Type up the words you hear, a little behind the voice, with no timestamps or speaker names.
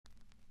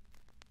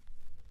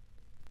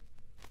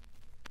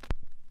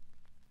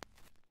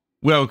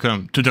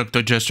Welcome to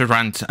Dr. Jester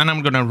Rants, and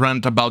I'm gonna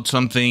rant about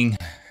something...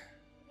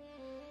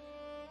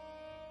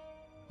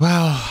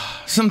 well,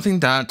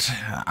 something that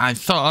I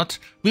thought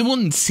we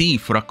wouldn't see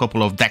for a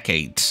couple of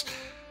decades.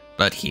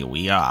 But here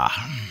we are.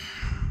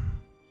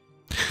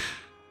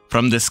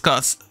 From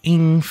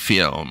discussing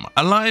film,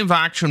 a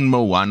live-action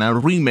Moana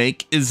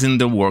remake is in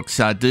the works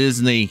at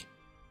Disney.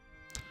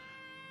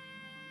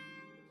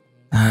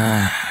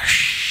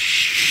 Shit.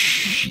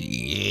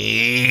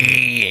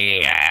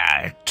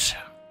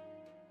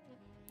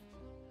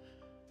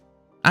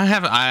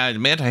 I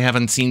admit I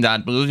haven't seen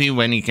that movie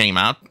when it came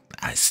out.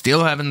 I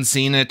still haven't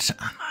seen it.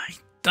 I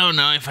don't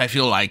know if I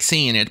feel like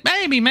seeing it.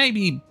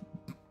 Maybe.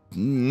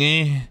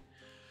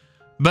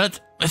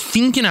 But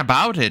thinking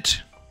about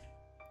it,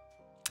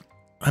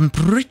 I'm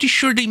pretty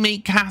sure they may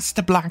cast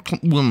a black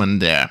woman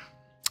there.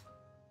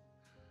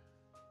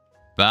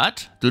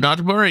 But do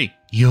not worry,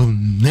 you'll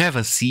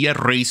never see a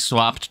race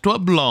swapped to a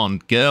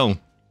blonde girl.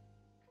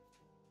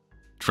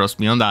 Trust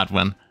me on that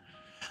one.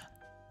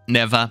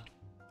 Never,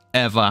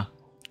 ever,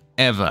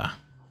 ever.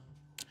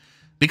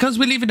 Because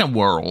we live in a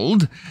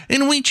world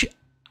in which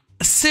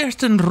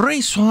certain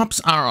race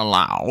swaps are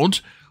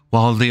allowed,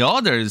 while the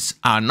others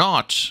are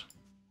not.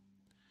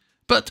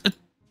 But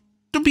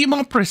to be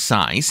more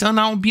precise, and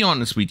I'll be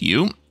honest with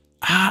you,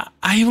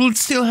 I will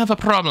still have a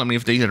problem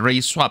if they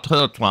race swapped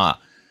her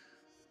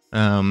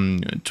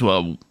to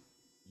a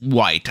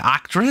white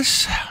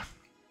actress.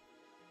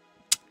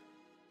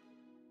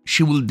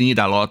 She will need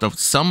a lot of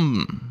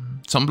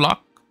sunblock,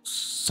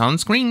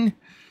 sunscreen.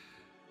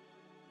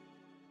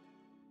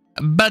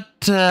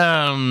 But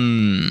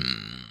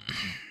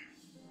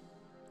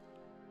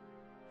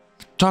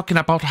talking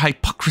about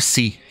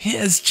hypocrisy,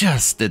 here's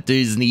just the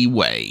Disney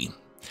way.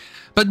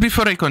 But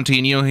before I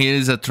continue,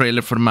 here's a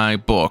trailer for my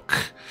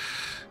book,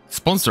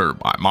 sponsored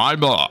by my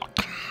book.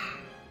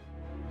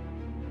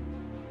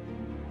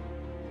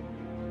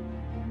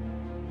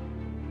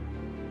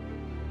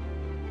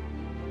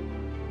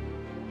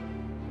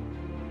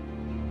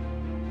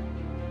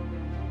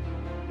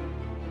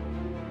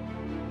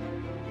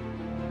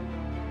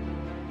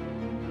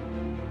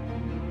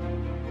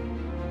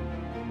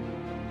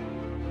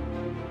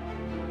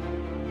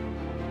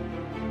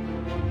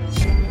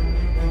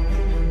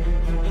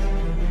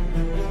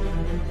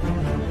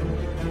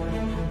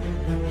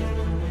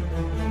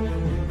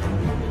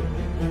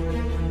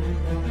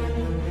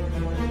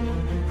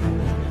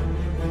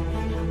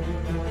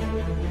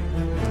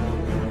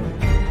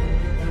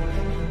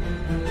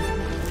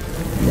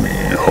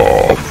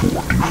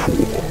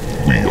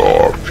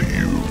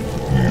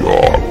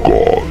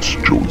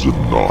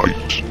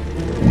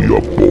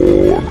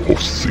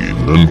 Sin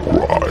and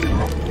crime.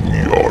 We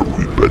are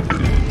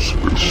repentance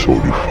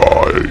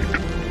personified.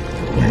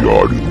 We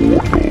are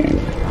immortal.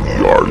 We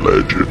are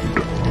legend.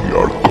 We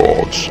are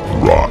God's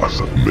wrath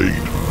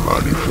made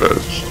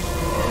manifest.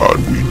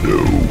 And we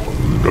know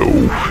no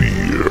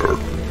fear.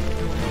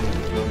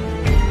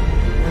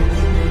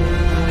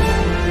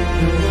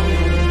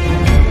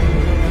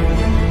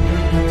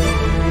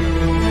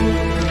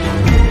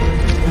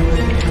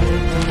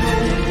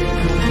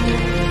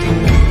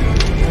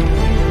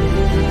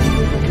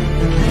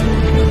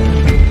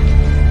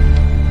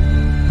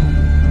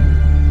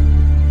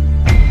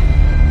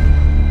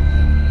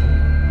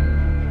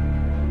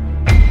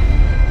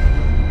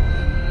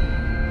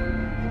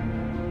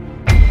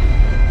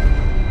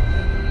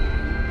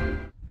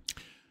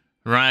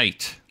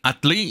 Right,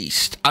 at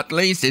least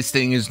this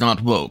thing is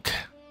not woke.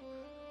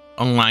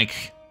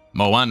 Unlike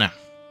Moana.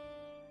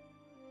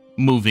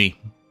 Movie.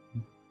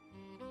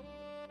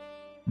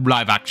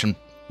 Live action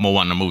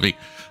Moana movie.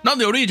 Not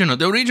the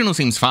original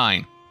seems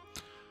fine.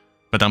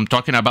 But I'm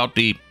talking about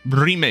the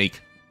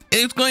remake.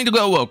 It's going to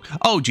go woke.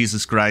 Oh,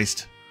 Jesus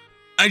Christ.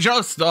 I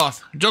just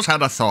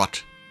had a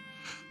thought.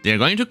 They're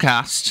going to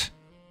cast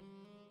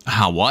a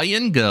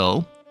Hawaiian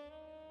girl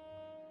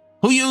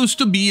who used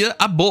to be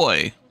a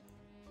boy.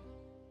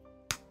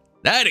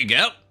 There you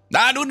go.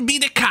 That would be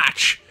the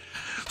catch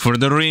for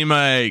the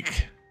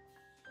remake.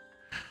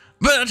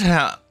 But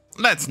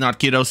let's not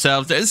kid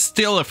ourselves. There's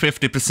still a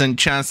 50%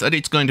 chance that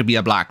it's going to be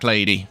a black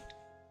lady.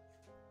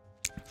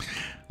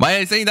 Why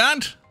I say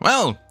that?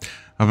 Well,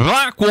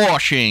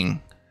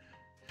 blackwashing.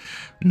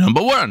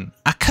 Number one,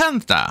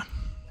 Acantha.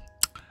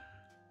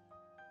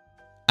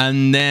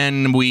 And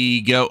then we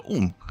go,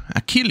 ooh,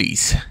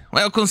 Achilles.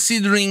 Well,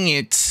 considering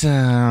it's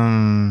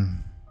well,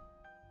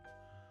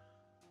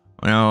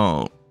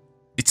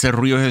 it's a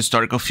real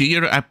historical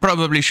figure, I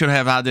probably should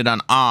have added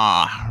an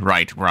R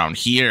right around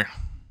here.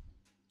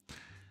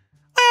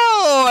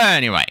 Well,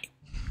 anyway.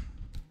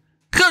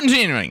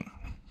 Continuing.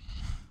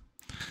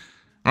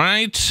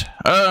 Right.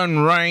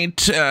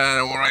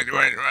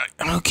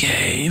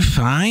 Okay,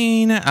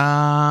 fine.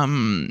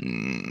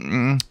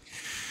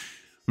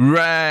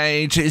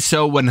 Right,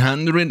 so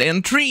 100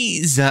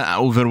 entries,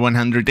 over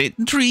 100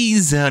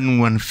 entries, and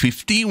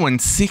 150,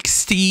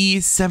 160,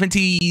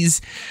 70s,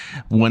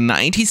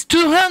 190s,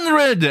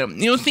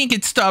 200. You think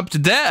it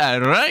stopped there,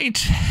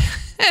 right?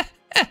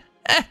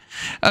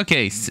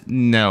 Okay,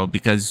 no,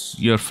 because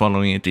you're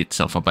following it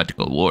its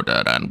alphabetical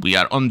order, and we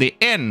are on the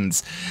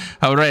ends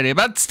already,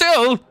 but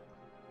still.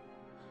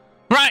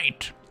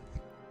 Right.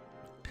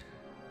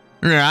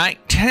 Right.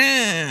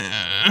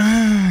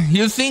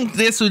 You think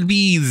this would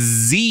be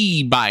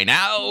Z by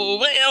now?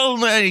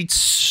 Well,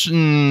 it's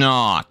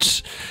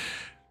not.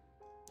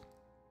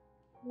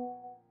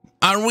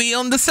 Are we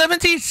on the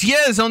 70s?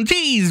 Yes, on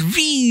T's,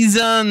 V's,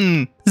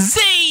 and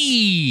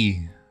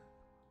Z!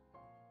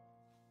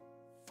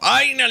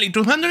 Finally,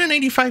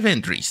 285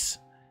 entries.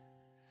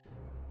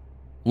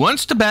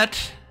 Wants to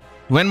bet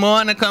when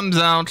Moana comes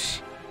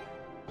out,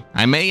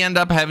 I may end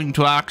up having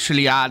to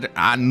actually add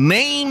a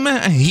name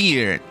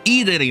here,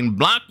 either in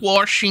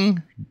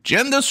blackwashing,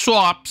 gender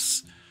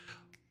swaps,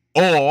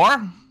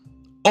 or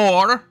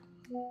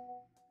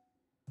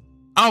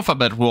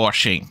alphabet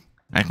washing.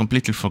 I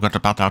completely forgot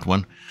about that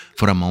one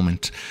for a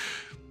moment.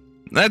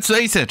 Let's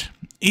face it,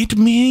 it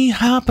may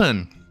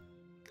happen.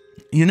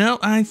 You know,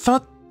 I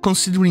thought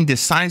considering the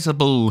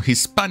sizable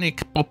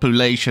Hispanic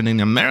population in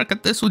America,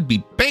 this would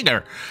be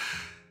bigger.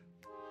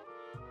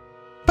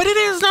 But it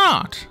is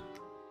not.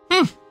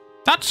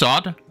 That's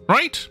odd,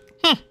 right?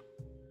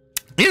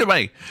 Either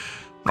way,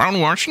 brown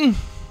washing,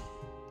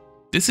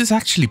 this is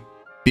actually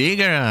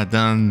bigger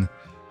than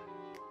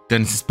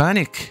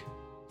Hispanic.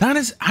 That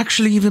is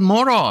actually even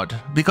more odd,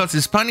 because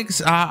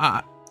Hispanics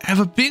have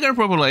a bigger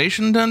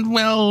population than,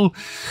 well,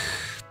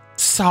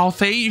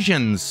 South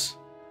Asians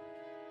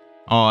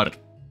or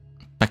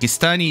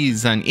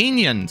Pakistanis and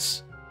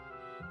Indians.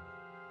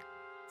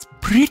 It's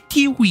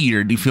pretty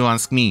weird if you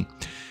ask me.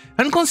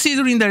 And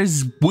considering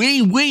there's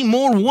way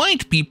more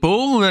white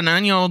people than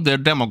any of their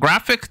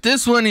demographic,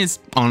 this one is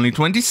only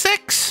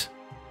 26.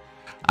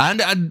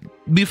 And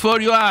before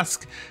you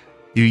ask,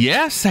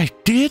 yes, I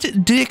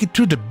did dig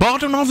to the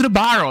bottom of the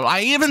barrel.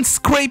 I even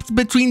scraped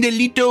between the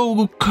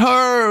little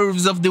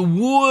curves of the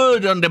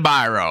wood on the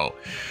barrel.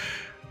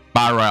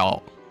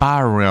 Barrel.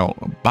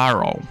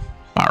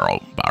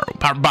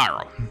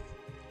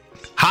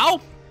 How?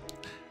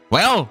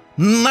 Well,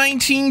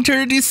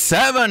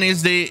 1937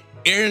 is the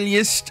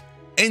earliest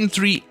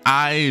entry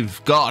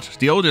I've got,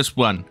 the oldest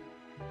one.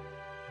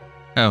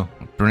 Oh,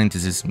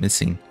 parenthesis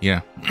missing,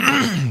 yeah.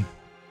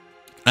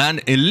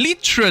 And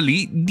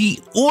literally the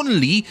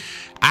only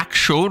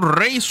actual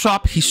race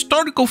swap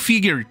historical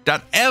figure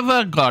that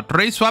ever got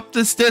race swapped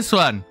is this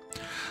one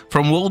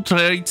from World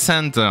Trade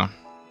Center.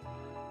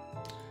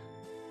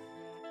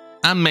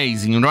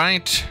 Amazing,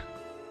 right?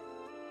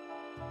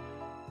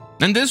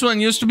 And this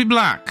one used to be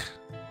black,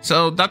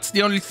 so that's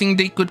the only thing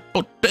they could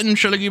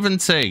potentially even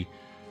say.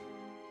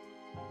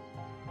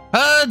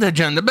 The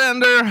gender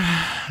bender,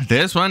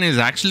 this one is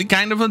actually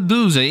kind of a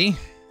doozy.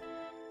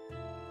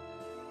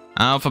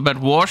 Alphabet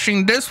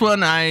washing, this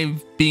one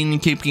I've been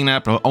keeping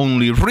up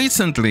only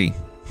recently,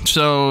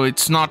 so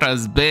it's not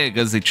as big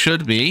as it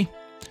should be,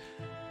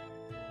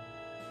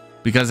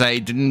 because I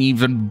didn't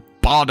even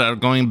bother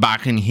going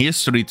back in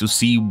history to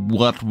see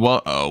what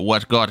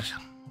got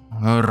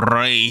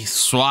race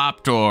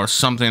swapped or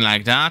something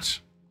like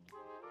that.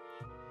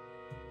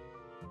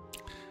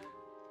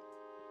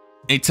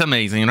 It's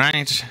amazing,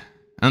 right?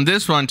 And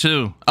this one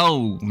too.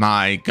 Oh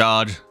my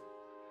god.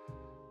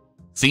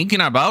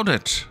 Thinking about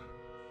it,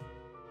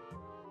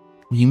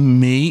 we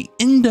may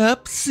end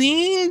up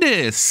seeing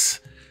this.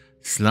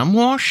 Slum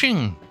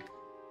washing.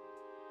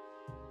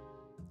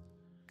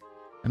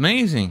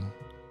 Amazing.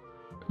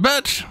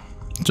 But,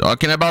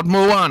 talking about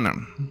Moana,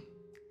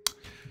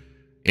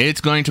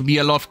 it's going to be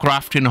a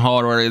Lovecraftian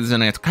horror,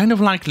 isn't it? Kind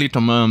of like Little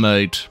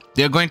Mermaid.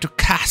 They're going to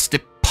cast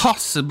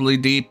possibly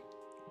the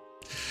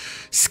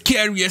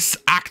scariest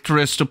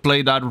actress to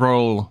play that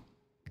role.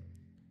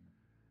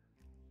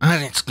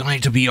 And it's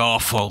going to be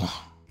awful.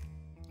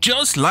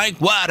 Just like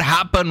what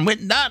happened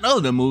with that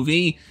other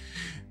movie,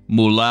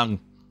 Mulan.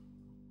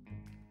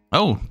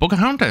 Oh,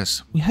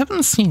 Pocahontas. We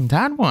haven't seen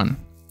that one.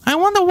 I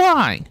wonder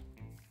why.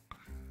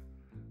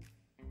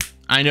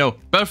 I know,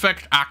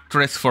 perfect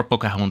actress for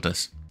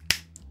Pocahontas.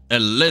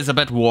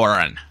 Elizabeth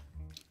Warren.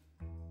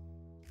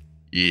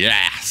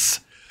 Yes.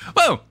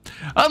 Well,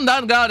 on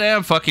that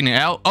goddamn fucking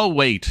hell. Oh,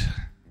 wait.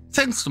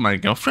 Thanks to my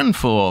girlfriend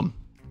for,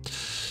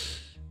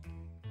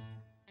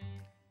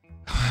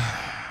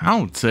 I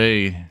would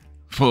say,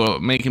 for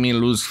making me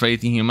lose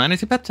faith in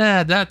humanity, but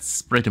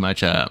that's pretty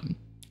much a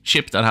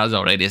ship that has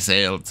already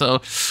sailed.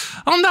 So,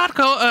 on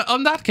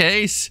that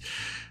case,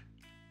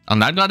 on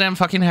that goddamn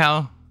fucking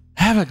hell,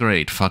 have a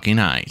great fucking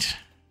night.